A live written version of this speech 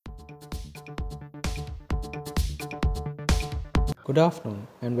Good afternoon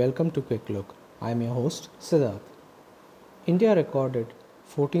and welcome to Quick Look. I am your host Siddharth. India recorded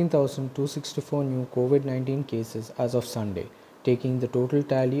 14,264 new COVID 19 cases as of Sunday, taking the total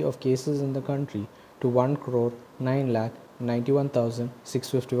tally of cases in the country to 1 crore 9 lakh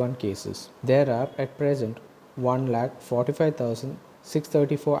 91,651 cases. There are at present 1 lakh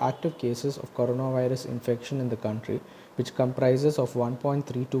 45,634 active cases of coronavirus infection in the country, which comprises of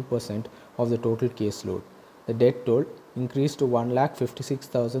 1.32% of the total caseload. The death toll increased to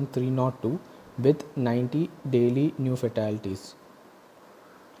 1,56,302 with 90 daily new fatalities.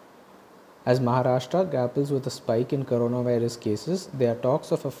 As Maharashtra grapples with a spike in coronavirus cases, there are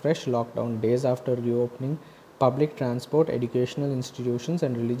talks of a fresh lockdown days after reopening public transport, educational institutions,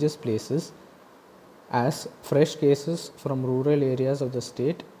 and religious places as fresh cases from rural areas of the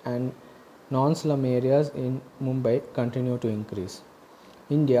state and non slum areas in Mumbai continue to increase.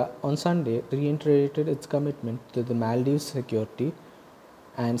 India on Sunday reiterated its commitment to the Maldives security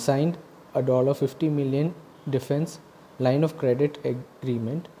and signed a $50 million defense line of credit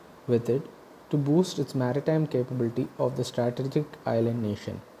agreement with it to boost its maritime capability of the strategic island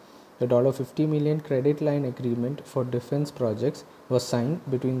nation. The $50 million credit line agreement for defense projects was signed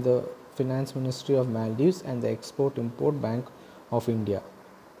between the Finance Ministry of Maldives and the Export Import Bank of India.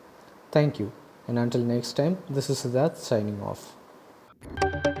 Thank you, and until next time, this is Siddharth signing off.